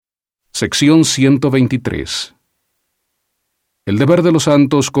Sección 123. El deber de los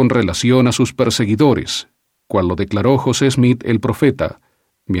santos con relación a sus perseguidores, cual lo declaró José Smith el profeta,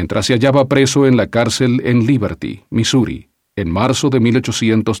 mientras se hallaba preso en la cárcel en Liberty, Missouri, en marzo de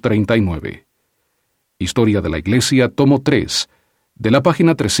 1839. Historia de la Iglesia, tomo 3, de la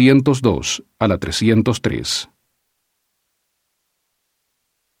página 302 a la 303.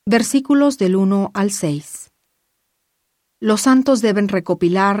 Versículos del 1 al 6. Los santos deben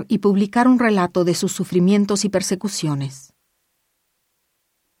recopilar y publicar un relato de sus sufrimientos y persecuciones.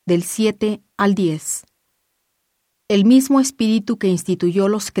 Del 7 al 10. El mismo espíritu que instituyó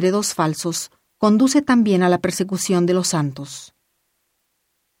los credos falsos conduce también a la persecución de los santos.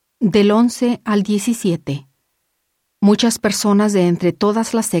 Del 11 al 17. Muchas personas de entre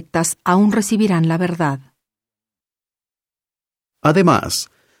todas las sectas aún recibirán la verdad.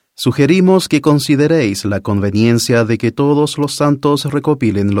 Además, sugerimos que consideréis la conveniencia de que todos los santos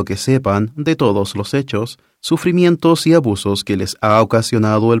recopilen lo que sepan de todos los hechos, sufrimientos y abusos que les ha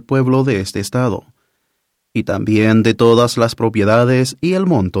ocasionado el pueblo de este estado, y también de todas las propiedades y el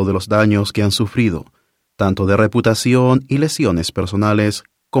monto de los daños que han sufrido, tanto de reputación y lesiones personales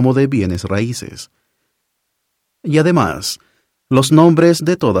como de bienes raíces. Y además, los nombres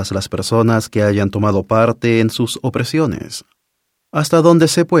de todas las personas que hayan tomado parte en sus opresiones, hasta donde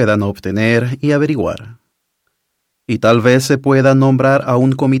se puedan obtener y averiguar. Y tal vez se pueda nombrar a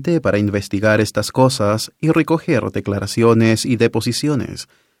un comité para investigar estas cosas y recoger declaraciones y deposiciones,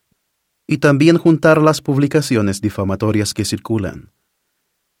 y también juntar las publicaciones difamatorias que circulan,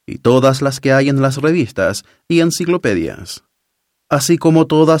 y todas las que hay en las revistas y enciclopedias, así como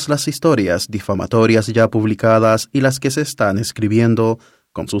todas las historias difamatorias ya publicadas y las que se están escribiendo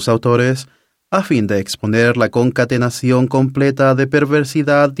con sus autores, a fin de exponer la concatenación completa de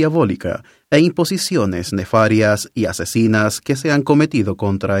perversidad diabólica e imposiciones nefarias y asesinas que se han cometido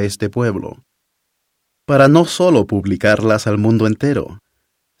contra este pueblo, para no solo publicarlas al mundo entero,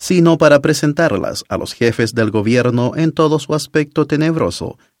 sino para presentarlas a los jefes del gobierno en todo su aspecto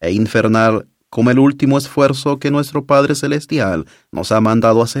tenebroso e infernal, como el último esfuerzo que nuestro Padre Celestial nos ha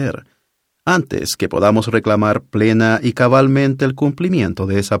mandado hacer, antes que podamos reclamar plena y cabalmente el cumplimiento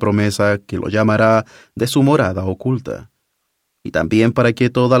de esa promesa que lo llamará de su morada oculta, y también para que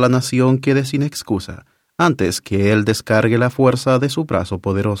toda la nación quede sin excusa, antes que Él descargue la fuerza de su brazo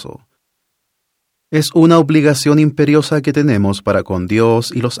poderoso. Es una obligación imperiosa que tenemos para con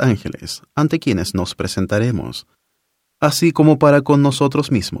Dios y los ángeles, ante quienes nos presentaremos, así como para con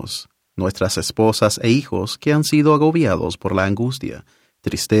nosotros mismos, nuestras esposas e hijos que han sido agobiados por la angustia,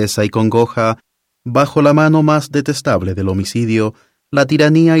 tristeza y congoja, bajo la mano más detestable del homicidio, la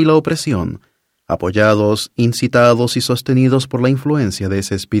tiranía y la opresión, apoyados, incitados y sostenidos por la influencia de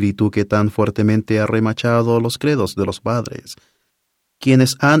ese espíritu que tan fuertemente ha remachado los credos de los padres,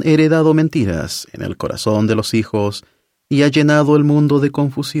 quienes han heredado mentiras en el corazón de los hijos y ha llenado el mundo de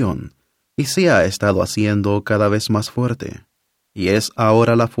confusión, y se ha estado haciendo cada vez más fuerte, y es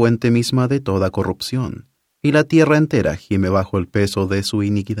ahora la fuente misma de toda corrupción, y la tierra entera gime bajo el peso de su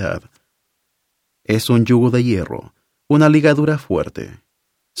iniquidad. Es un yugo de hierro, una ligadura fuerte.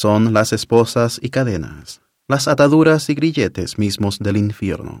 Son las esposas y cadenas, las ataduras y grilletes mismos del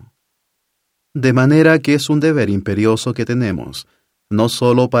infierno. De manera que es un deber imperioso que tenemos, no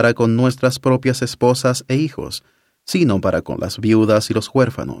solo para con nuestras propias esposas e hijos, sino para con las viudas y los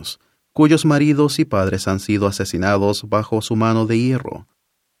huérfanos, cuyos maridos y padres han sido asesinados bajo su mano de hierro.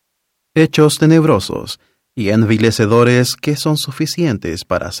 Hechos tenebrosos y envilecedores que son suficientes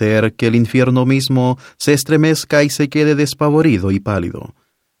para hacer que el infierno mismo se estremezca y se quede despavorido y pálido,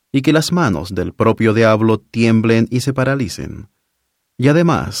 y que las manos del propio diablo tiemblen y se paralicen. Y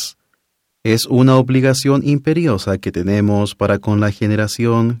además, es una obligación imperiosa que tenemos para con la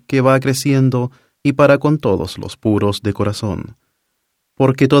generación que va creciendo y para con todos los puros de corazón,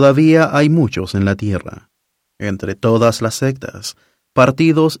 porque todavía hay muchos en la tierra, entre todas las sectas,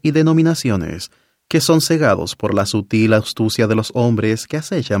 partidos y denominaciones, que son cegados por la sutil astucia de los hombres que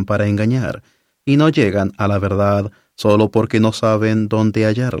acechan para engañar, y no llegan a la verdad solo porque no saben dónde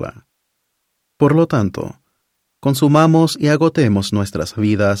hallarla. Por lo tanto, consumamos y agotemos nuestras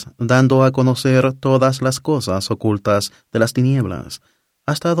vidas dando a conocer todas las cosas ocultas de las tinieblas,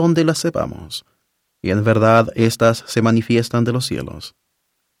 hasta donde las sepamos, y en verdad éstas se manifiestan de los cielos.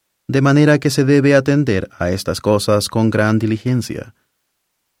 De manera que se debe atender a estas cosas con gran diligencia.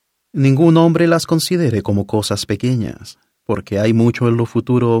 Ningún hombre las considere como cosas pequeñas, porque hay mucho en lo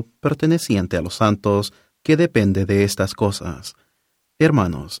futuro perteneciente a los santos que depende de estas cosas.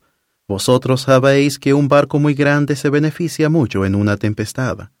 Hermanos, vosotros sabéis que un barco muy grande se beneficia mucho en una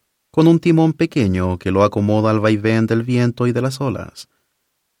tempestad, con un timón pequeño que lo acomoda al vaivén del viento y de las olas.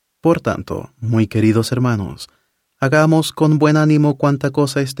 Por tanto, muy queridos hermanos, hagamos con buen ánimo cuanta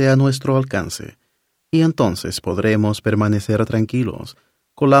cosa esté a nuestro alcance, y entonces podremos permanecer tranquilos,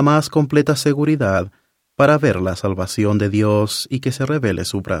 con la más completa seguridad, para ver la salvación de Dios y que se revele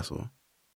su brazo.